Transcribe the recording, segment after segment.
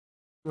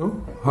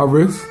No, high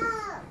risk.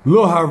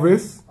 Little high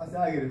risk. I said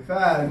I get it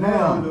fast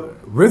now.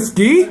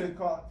 Risky? That's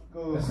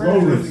low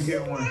risk.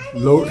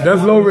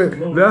 That's low risk.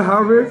 That's high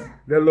risk?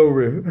 That's low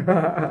risk.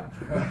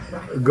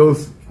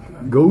 Ghost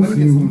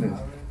you.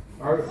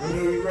 Alright,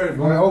 you ready,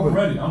 bro? I'm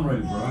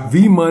ready, bro.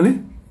 V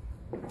money.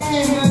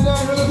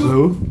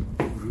 Hello.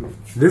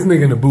 This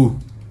nigga in the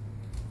booth.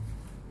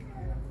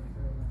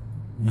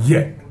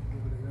 Yeah.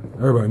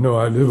 Everybody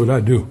know this is what I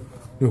do.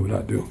 This is what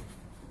I do.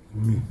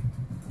 Me.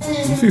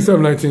 You see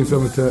 719,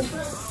 7 tap.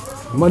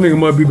 My nigga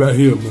might be back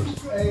here, man.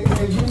 Hey,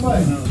 you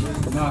might.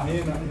 Nah, he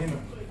ain't.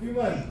 You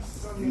might.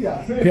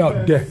 He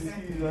out there.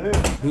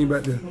 He ain't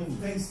back there.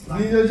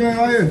 Need your drink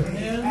right here?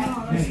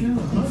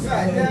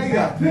 Yeah, you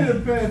got pin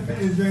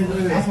fitness drinks right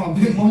here. That's my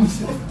big one.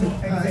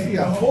 He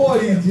got 4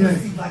 of these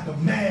drinks.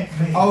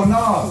 Oh,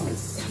 no.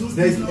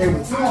 They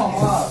were 2 on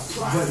ours,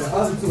 but the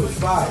other 2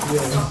 expired.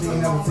 Yeah, she ain't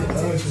never take the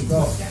other 2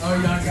 off. Oh,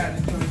 y'all got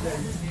the 2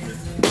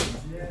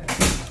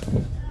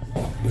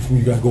 This when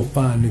you gotta go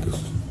find niggas.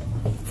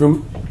 Feel me?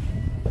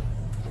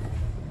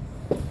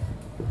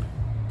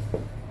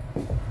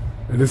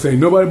 And this ain't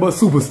nobody but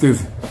Super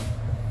Stizzy.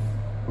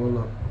 Hold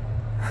up.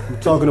 I'm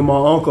talking to my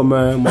uncle,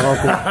 man. My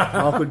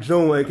uncle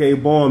June, aka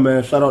Born,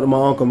 man. Shout out to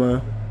my uncle,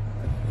 man.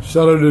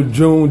 Shout out to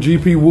June,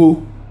 GP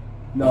Woo.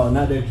 No,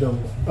 not that June.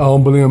 I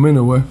don't believe him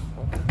anyway.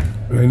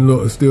 And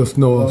look, it's still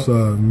snow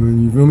outside,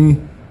 man. You feel me?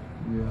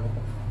 Yeah.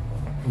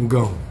 I'm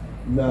gone.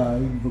 Nah,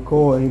 he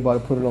record. He about to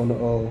put it on the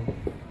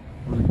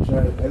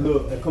Hey,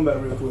 look, hey, come back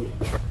real quick.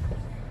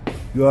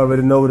 You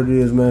already know what it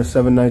is, man.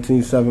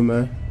 719-7,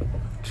 man.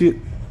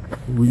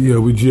 We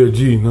GLG,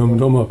 you know what I'm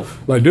talking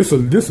about? Like, this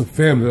a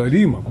family. Like,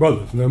 these my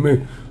brothers, you know what I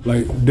mean?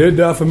 Like, they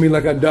die for me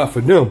like I die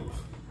for them.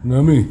 You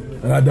know what I mean?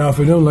 And I die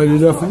for them like they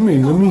die for me,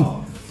 you know what I mean?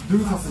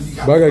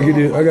 But I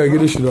gotta get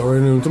this shit out right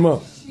now. Come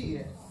on.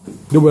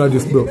 This what I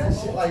just built.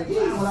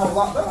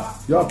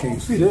 Y'all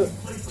can't see that.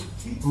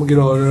 I'm gonna get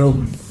all of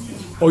them.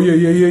 Oh yeah.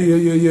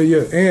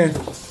 And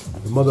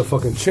the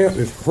motherfucking champ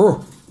is her.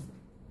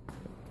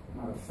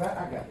 Matter of fact, I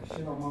got the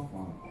shit on my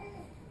phone.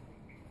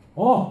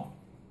 Oh.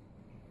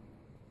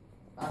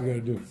 You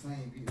gotta do.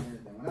 Same beat and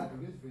everything. When I do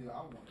this video, I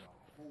want the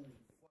whole.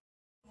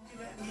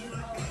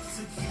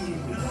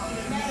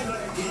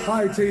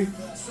 Hi T.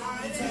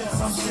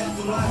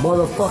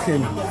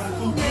 Motherfucking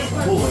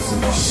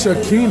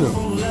Shakina.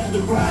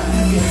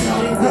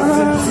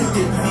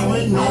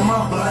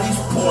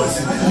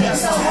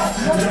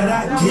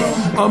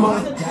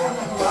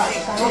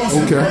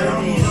 Okay.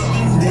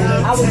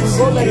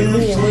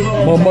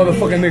 My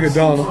motherfucking nigga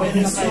Donald.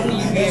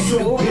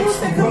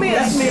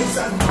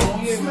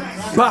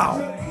 Bow.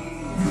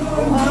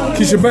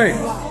 Keisha Bank.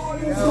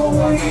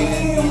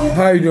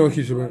 How you doing,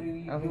 Keisha Bank?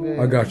 I'm good.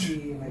 I got you.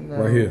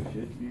 Right here.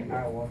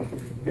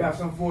 Got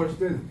some for us,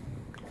 Stizzy.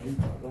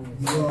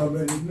 You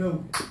already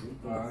know.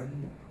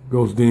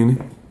 Ghost Dini.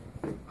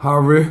 High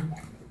risk.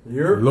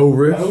 Low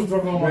risk.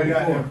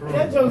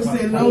 That joke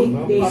said low.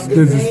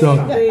 Stizzy stuff.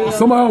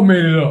 Somebody else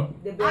made it up.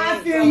 I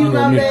feel you,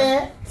 my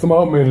man.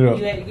 Somebody else made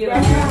it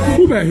up.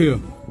 Who back here?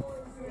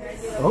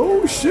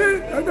 Oh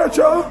shit, I got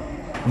y'all.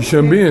 You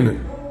shouldn't be in it.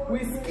 We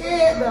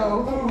scared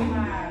though.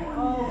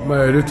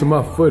 Man, this to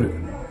my footage.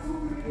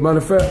 Matter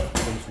of fact.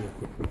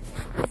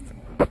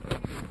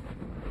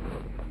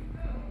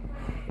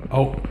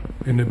 Oh,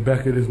 in the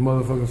back of this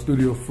motherfucking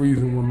studio,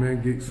 freezing one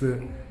man, Gate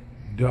set,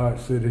 Dodge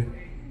City.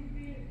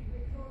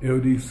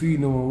 LDC,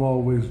 know I'm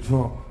always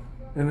drunk.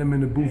 And I'm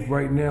in the booth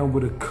right now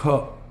with a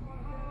cup.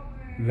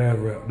 Lab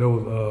rap. That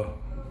was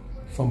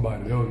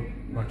somebody. That was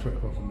my track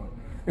called somebody.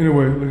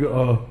 Anyway, look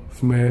at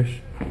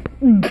Smash.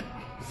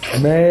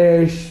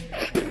 Smash.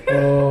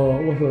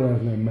 What's her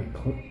last name?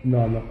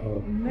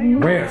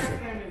 Ransom.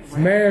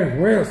 Smash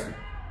Ransom.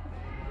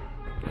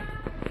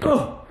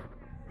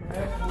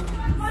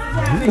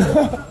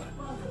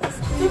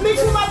 You mix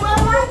with my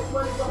brother?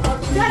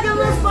 That your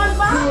little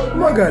SpongeBob?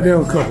 My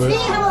goddamn cup. He ain't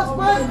a little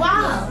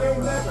SpongeBob.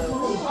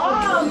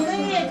 Oh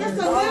man, just a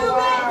little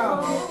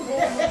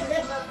bit.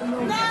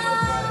 No,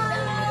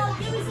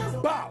 give me some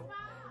SpongeBob.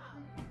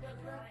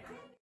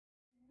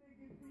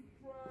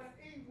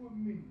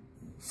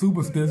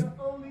 Super Stizzy.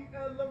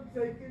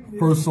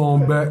 First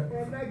song back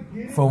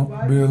from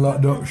being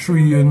locked up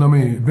 3 years. I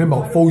mean, it's been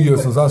about 4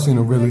 years since I seen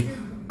him really.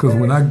 Cause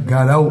when I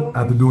got out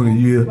after doing a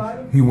year,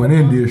 he went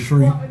in there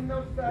Shree.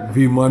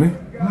 V Money.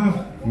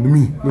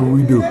 Me. Look what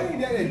we do.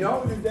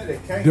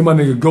 Then my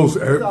nigga Ghost.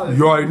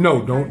 You already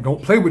know.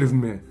 Don't play with this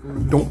man.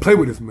 Don't play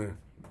with this man.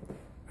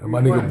 And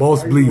my nigga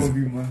Boss Bleeds.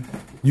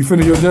 You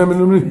finished your jamming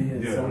to me?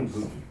 Yeah.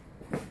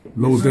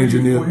 Lowe's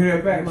engineer. And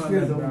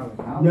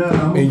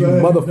you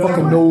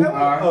motherfucking know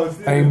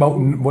I ain't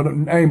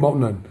about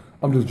nothing.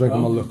 I'm just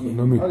drinking my liquor. You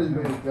know what I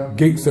mean?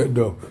 Gate set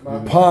though.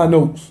 Pine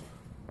Oaks.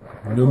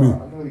 You know what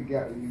I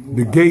mean?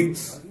 The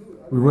Gates.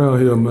 We around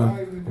here,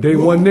 man. Day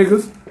one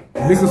niggas.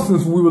 Niggas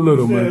since we were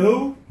little, man.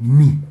 Who?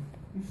 Me.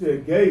 You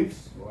said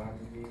Gates.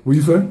 What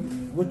you say?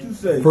 What you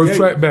say? First Gates.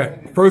 track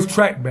back. First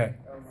track back.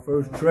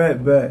 First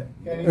track back.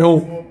 You know,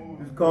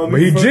 Call me but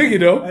he first, jiggy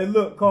though. Hey,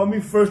 look, call me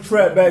first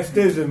track back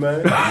Stizzy,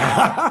 man.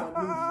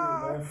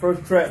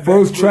 First track.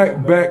 First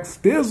track back,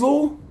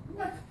 Stizzy.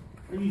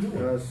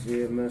 That's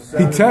it, man.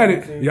 He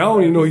tatted. Y'all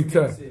don't even know he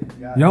tatted.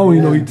 Y'all don't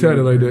even know he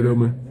tatted like that though,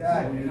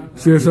 man.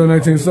 See it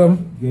 719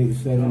 something?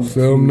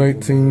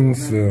 719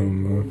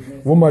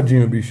 7. What my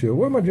GMB shit?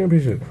 Where my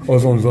GMB shit? Oh,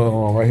 it's on his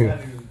arm right here.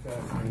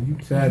 You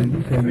tatted.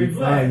 You can't even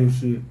find your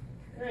shit.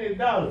 Hey,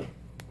 dollar.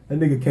 That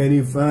nigga can't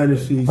even find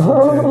his shit.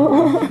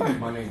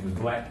 My name is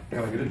Black.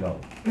 Can I get a dollar?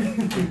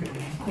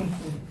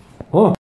 Huh?